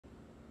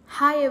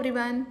Hi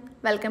everyone,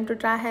 welcome to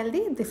try healthy.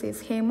 This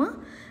is Hema.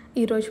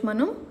 ఈరోజు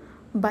మనం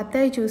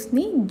బత్తాయి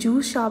జ్యూస్ని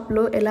జ్యూస్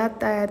షాప్లో ఎలా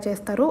తయారు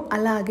చేస్తారో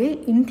అలాగే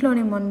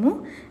ఇంట్లోనే మనము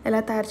ఎలా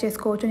తయారు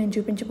చేసుకోవచ్చో నేను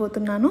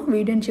చూపించబోతున్నాను.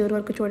 వీడియోని చివరి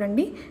వరకు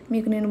చూడండి.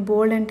 మీకు నేను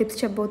బోల్డ్ అండ్ టిప్స్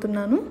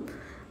చెప్పబోతున్నాను.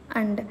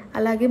 అండ్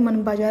అలాగే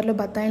మనం బజార్లో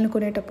బత్తాయిలను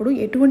కొనేటప్పుడు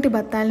ఎటువంటి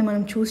బత్తాయిలను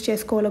మనం చూస్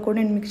చేసుకోవాలో కూడా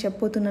నేను మీకు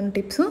చెప్పబోతున్నాను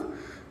టిప్స్.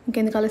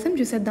 ఇంకెందుకు ఆలస్యం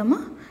చూసేద్దామా.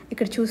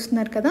 ఇక్కడ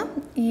చూస్తున్నారు కదా,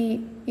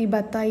 ఈ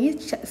బత్తాయి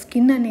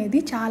స్కిన్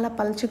అనేది చాలా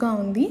పల్చగా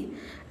ఉంది.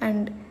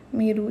 అండ్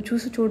మీరు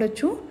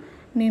చూడొచ్చు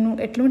నేను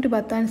ఎటువంటి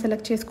బత్తాయిని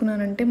సెలెక్ట్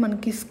చేసుకున్నానంటే,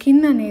 మనకి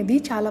స్కిన్ అనేది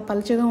చాలా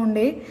పల్చగా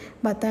ఉండే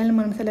బత్తాయిలను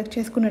మనం సెలెక్ట్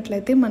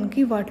చేసుకున్నట్లయితే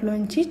మనకి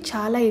వాటిలోంచి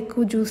చాలా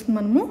ఎక్కువ జ్యూస్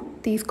మనము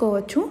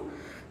తీసుకోవచ్చు.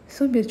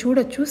 సో మీరు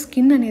చూడొచ్చు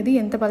స్కిన్ అనేది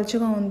ఎంత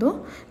పల్చగా ఉందో.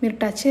 మీరు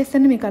టచ్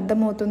చేస్తేనే మీకు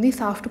అర్థమవుతుంది,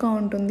 సాఫ్ట్గా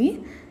ఉంటుంది.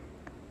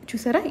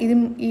 చూసారా,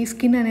 ఈ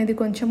స్కిన్ అనేది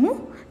కొంచెము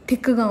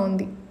థిక్గా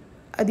ఉంది.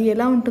 అది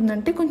ఎలా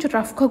ఉంటుందంటే కొంచెం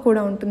రఫ్గా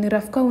కూడా ఉంటుంది.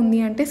 రఫ్గా ఉంది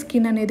అంటే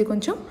స్కిన్ అనేది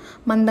కొంచెం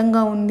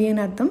మందంగా ఉంది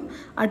అని అర్థం.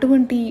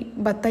 అటువంటి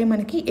బత్తాయి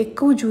మనకి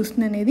ఎక్కువ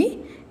జ్యూస్ని అనేది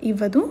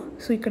ఇవ్వదు.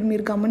 సో ఇక్కడ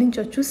మీరు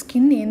గమనించవచ్చు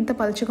స్కిన్ ఎంత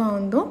పలుచగా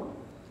ఉందో.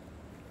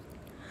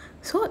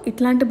 సో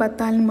ఇట్లాంటి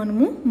బత్తాయిలను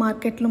మనము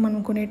మార్కెట్లో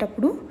మనం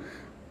కొనేటప్పుడు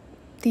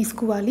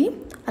తీసుకోవాలి.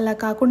 అలా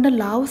కాకుండా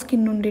లావు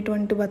స్కిన్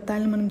ఉండేటువంటి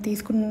బత్తాయిలను మనం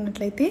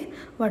తీసుకున్నట్లయితే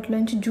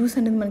వాటిలోంచి జ్యూస్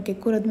అనేది మనకి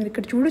ఎక్కువ రాదు. మీరు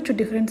ఇక్కడ చూడొచ్చు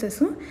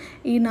డిఫరెన్సెస్.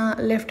 ఈ నా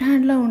లెఫ్ట్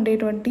హ్యాండ్లో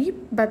ఉండేటువంటి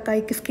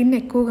బత్తాయికి స్కిన్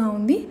ఎక్కువగా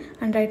ఉంది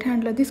అండ్ రైట్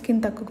హ్యాండ్లోది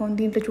స్కిన్ తక్కువగా ఉంది.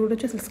 దీంట్లో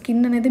చూడొచ్చు అసలు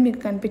స్కిన్ అనేది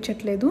మీకు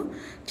కనిపించట్లేదు,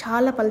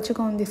 చాలా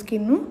పలుచగా ఉంది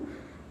స్కిన్.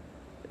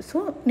 సో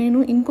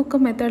నేను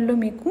ఇంకొక మెథడ్లో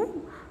మీకు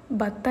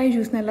బత్తాయి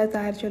జ్యూస్ని ఎలా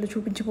తయారు చేయాలో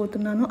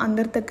చూపించబోతున్నాను.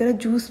 అందరి దగ్గర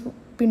జ్యూస్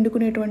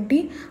పిండుకునేటువంటి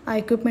ఆ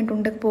ఎక్విప్మెంట్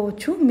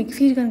ఉండకపోవచ్చు.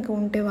 మిక్సీ కనుక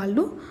ఉంటే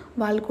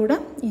వాళ్ళు కూడా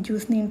ఈ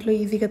జ్యూస్ని ఇంట్లో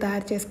ఈజీగా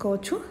తయారు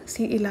చేసుకోవచ్చు.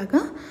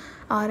 ఇలాగా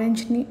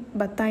ఆరెంజ్ని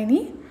బత్తాయిని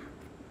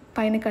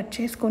పైన కట్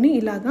చేసుకొని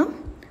ఇలాగా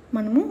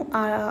మనము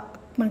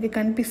మనకి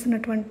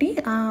కనిపిస్తున్నటువంటి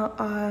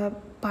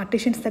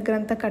పార్టిషన్స్ దగ్గర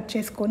అంతా కట్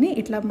చేసుకొని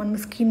ఇట్లా మనం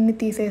స్కిన్ని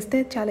తీసేస్తే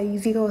చాలా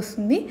ఈజీగా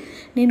వస్తుంది.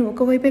 నేను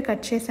ఒకవైపే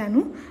కట్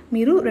చేశాను,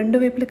 మీరు రెండు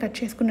వైపులే కట్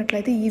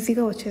చేసుకున్నట్లయితే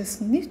ఈజీగా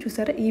వచ్చేస్తుంది.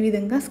 చూసారా, ఈ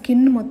విధంగా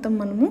స్కిన్ మొత్తం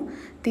మనము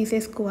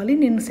తీసేసుకోవాలి.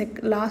 నేను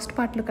లాస్ట్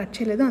పార్ట్లో కట్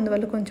చేయలేదు,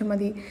 అందువల్ల కొంచెం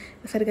అది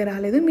సరిగా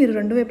రాలేదు. మీరు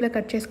రెండు వైపులే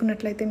కట్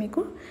చేసుకున్నట్లయితే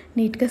మీకు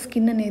నీట్గా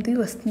స్కిన్ అనేది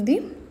వస్తుంది.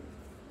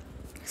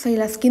 సో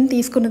ఇలా స్కిన్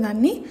తీసుకున్న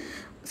దాన్ని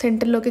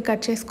సెంటర్లోకి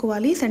కట్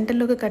చేసుకోవాలి.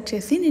 సెంటర్లోకి కట్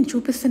చేసి నేను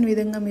చూపిస్తున్న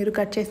విధంగా మీరు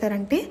కట్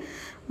చేశారంటే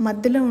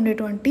మధ్యలో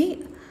ఉండేటువంటి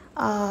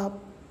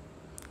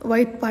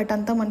వైట్ పార్ట్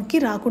అంతా మనకి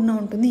రాకుండా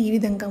ఉంటుంది. ఈ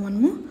విధంగా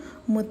మనము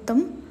మొత్తం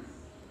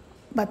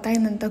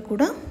బత్తాయినంతా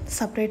కూడా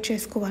సపరేట్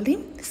చేసుకోవాలి.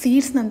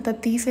 సీడ్స్ని అంతా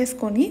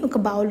తీసేసుకొని ఒక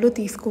బౌల్లో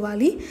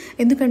తీసుకోవాలి.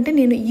 ఎందుకంటే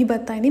నేను ఈ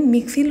బత్తాయిని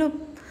మిక్సీలో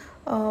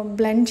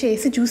బ్లెండ్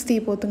చేసి జ్యూస్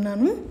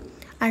తీయబోతున్నాను.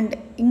 అండ్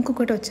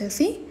ఇంకొకటి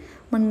వచ్చేసి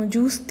మనము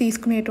జ్యూస్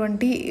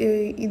తీసుకునేటువంటి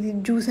ఇది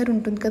జ్యూసర్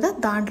ఉంటుంది కదా,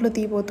 దాంట్లో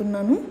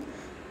తీయబోతున్నాను.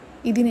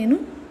 ఇది నేను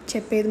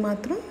చెప్పేది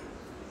మాత్రం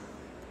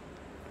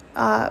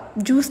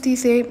జ్యూస్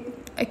తీసే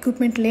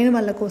ఎక్విప్మెంట్ లేని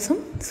వాళ్ళ కోసం.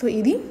 సో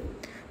ఇది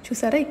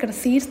చూసారా, ఇక్కడ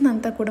సీడ్స్ని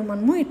అంతా కూడా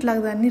మనము ఇట్లా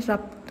దాన్ని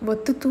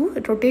ఒత్తుతూ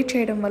రొటేట్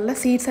చేయడం వల్ల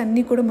సీడ్స్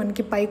అన్నీ కూడా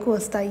మనకి పైకి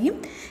వస్తాయి.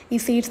 ఈ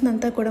సీడ్స్ని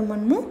అంతా కూడా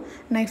మనము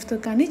నైఫ్తో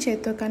కానీ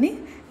చేత్తో కానీ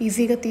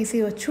ఈజీగా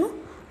తీసేయవచ్చు.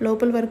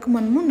 లోపల వరకు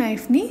మనము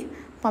నైఫ్ని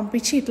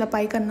పంపించి ఇట్లా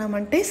పైకి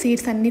అన్నామంటే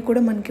సీడ్స్ అన్నీ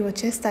కూడా మనకి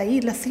వచ్చేస్తాయి.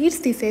 ఇట్లా సీడ్స్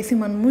తీసేసి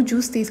మనము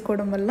జ్యూస్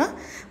తీసుకోవడం వల్ల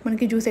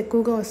మనకి జ్యూస్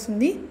ఎక్కువగా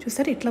వస్తుంది.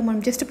 చూసారు, ఇట్లా మనం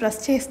జస్ట్ ప్రెస్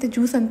చేస్తే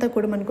జ్యూస్ అంతా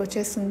కూడా మనకి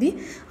వచ్చేస్తుంది.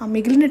 ఆ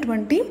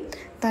మిగిలినటువంటి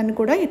దాన్ని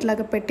కూడా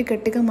ఇట్లాగ పెట్టి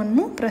గట్టిగా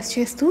మనము ప్రెస్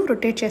చేస్తూ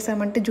రొటేట్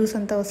చేసామంటే జ్యూస్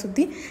అంతా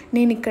వస్తుంది.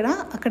 నేను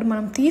అక్కడ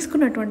మనం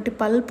తీసుకున్నటువంటి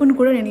పల్పుని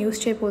కూడా నేను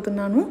యూస్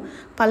చేయబోతున్నాను.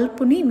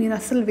 పల్పుని మీరు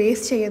అస్సలు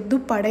వేస్ట్ చేయొద్దు,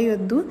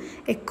 పడేయొద్దు.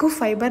 ఎక్కువ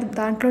ఫైబర్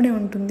దాంట్లోనే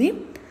ఉంటుంది.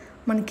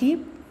 మనకి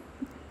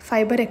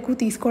ఫైబర్ ఎక్కువ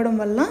తీసుకోవడం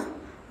వల్ల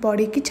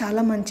బాడీకి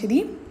చాలా మంచిది.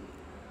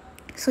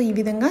 సో ఈ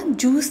విధంగా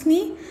జ్యూస్ని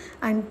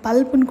అండ్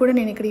పల్పుని కూడా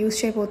నేను ఇక్కడ యూస్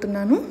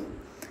చేయబోతున్నాను.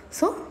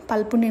 సో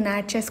పల్పుని నేను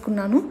యాడ్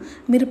చేసుకున్నాను.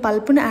 మీరు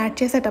పల్పుని యాడ్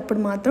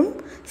చేసేటప్పుడు మాత్రం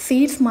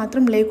సీడ్స్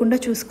మాత్రం లేకుండా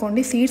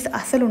చూసుకోండి. సీడ్స్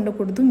అస్సలు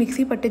ఉండకూడదు.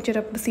 మిక్సీ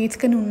పట్టించేటప్పుడు సీడ్స్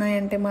కానీ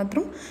ఉన్నాయంటే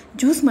మాత్రం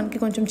జ్యూస్ మనకి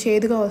కొంచెం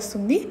చేదుగా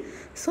వస్తుంది.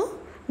 సో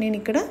నేను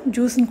ఇక్కడ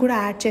జ్యూస్ని కూడా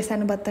యాడ్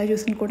చేశాను, బత్తాయి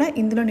జ్యూస్ని కూడా.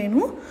 ఇందులో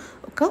నేను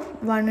ఒక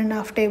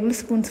 1.5 టేబుల్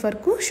స్పూన్స్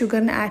వరకు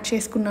షుగర్ని యాడ్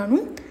చేసుకున్నాను.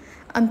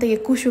 అంత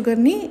ఎక్కువ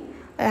షుగర్ని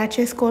యాడ్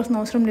చేసుకోవాల్సిన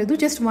అవసరం లేదు.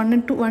 జస్ట్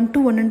 1 to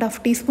 1.5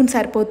 టీ స్పూన్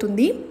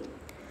సరిపోతుంది.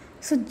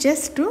 సో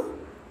జస్ట్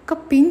ఒక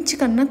పించ్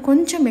కన్నా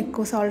కొంచెం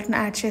ఎక్కువ సాల్ట్ని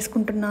యాడ్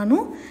చేసుకుంటున్నాను.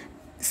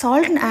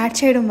 సాల్ట్ని యాడ్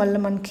చేయడం వల్ల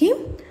మనకి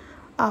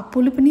ఆ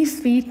పులుపుని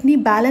స్వీట్ని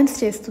బ్యాలెన్స్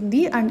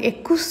చేస్తుంది అండ్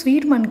ఎక్కువ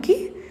స్వీట్ మనకి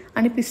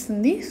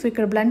అనిపిస్తుంది. సో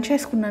ఇక్కడ బ్లెండ్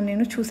చేసుకున్నాను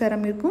నేను. చూసారా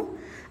మీకు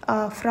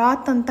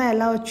ఫ్రాత్ అంతా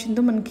ఎలా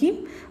వచ్చిందో. మనకి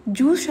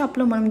జ్యూస్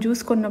షాప్లో మనం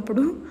జ్యూస్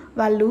కొన్నప్పుడు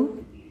వాళ్ళు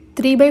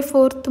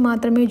 3/4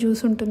 మాత్రమే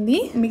జ్యూస్ ఉంటుంది,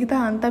 మిగతా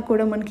అంతా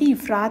కూడా మనకి ఈ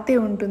ఫ్రాతే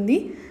ఉంటుంది.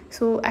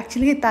 సో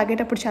యాక్చువల్గా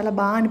తాగేటప్పుడు చాలా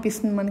బాగా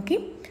అనిపిస్తుంది మనకి.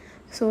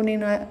 సో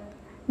నేను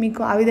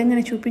మీకు ఆ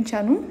విధంగానే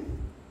చూపించాను.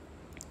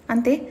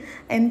 అంతే,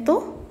 ఎంతో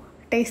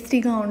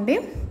టేస్టీగా ఉండే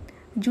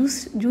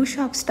జ్యూస్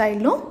షాప్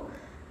స్టైల్లో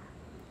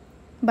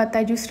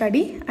బత్తాయి జ్యూస్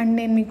రెడీ. అండ్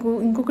నేను మీకు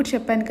ఇంకొకటి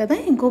చెప్పాను కదా,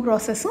 ఇంకో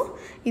ప్రాసెస్.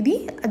 ఇది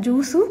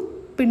జ్యూసు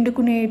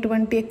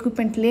పిండుకునేటువంటి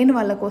ఎక్విప్మెంట్ లేని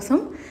వాళ్ళ కోసం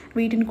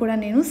వీటిని కూడా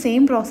నేను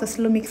సేమ్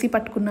ప్రాసెస్లో మిక్సీ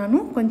పట్టుకున్నాను.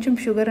 కొంచెం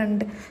షుగర్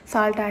అండ్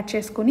సాల్ట్ యాడ్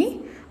చేసుకొని,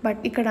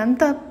 బట్ ఇక్కడ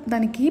అంతా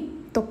దానికి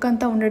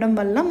తొక్కంతా ఉండడం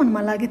వల్ల మనం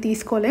అలాగే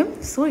తీసుకోలేం.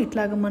 సో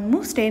ఇట్లాగ మనము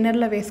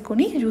స్ట్రైనర్లో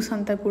వేసుకొని జ్యూస్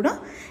అంతా కూడా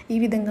ఈ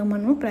విధంగా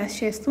మనము ప్రెస్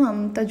చేస్తూ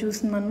అంత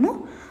జ్యూస్ని మనము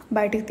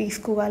బయటకు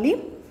తీసుకోవాలి.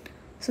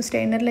 సో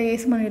స్ట్రైనర్లో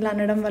వేసి మనం ఇలా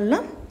అనడం వల్ల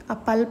ఆ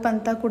పల్ప్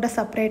అంతా కూడా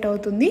సపరేట్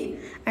అవుతుంది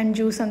అండ్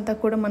జ్యూస్ అంతా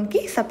కూడా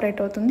మనకి సపరేట్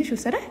అవుతుంది.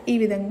 చూసారా, ఈ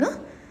విధంగా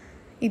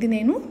ఇది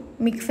నేను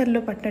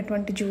మిక్సర్లో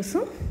పట్టినటువంటి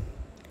జ్యూసు.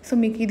 సో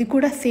మీకు ఇది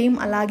కూడా సేమ్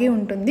అలాగే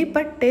ఉంటుంది,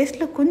 బట్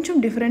టేస్ట్లో కొంచెం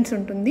డిఫరెన్స్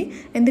ఉంటుంది.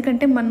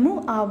 ఎందుకంటే మనము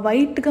ఆ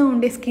వైట్గా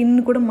ఉండే స్కిన్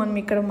కూడా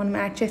మనం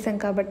యాడ్ చేసాం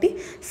కాబట్టి.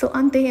 సో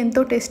అంతే,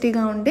 ఎంతో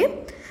టేస్టీగా ఉండే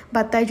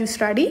బత్తాయి జ్యూస్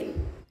రెడీ.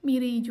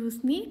 మీరు ఈ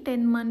జ్యూస్ని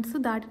 10 months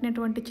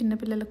దాటినటువంటి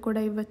చిన్నపిల్లలకు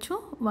కూడా ఇవ్వచ్చు.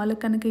 వాళ్ళు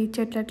కనుక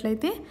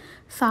ఇచ్చేటట్లయితే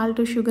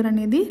సాల్ట్ షుగర్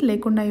అనేది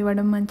లేకుండా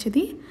ఇవ్వడం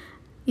మంచిది.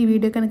 ఈ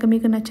వీడియో కనుక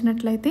మీకు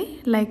నచ్చినట్లయితే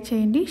లైక్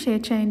చేయండి,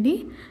 షేర్ చేయండి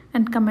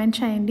అండ్ కమెంట్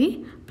చేయండి.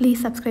 Please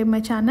subscribe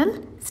my channel.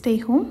 Stay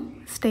home,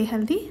 stay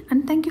healthy and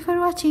thank you for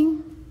watching.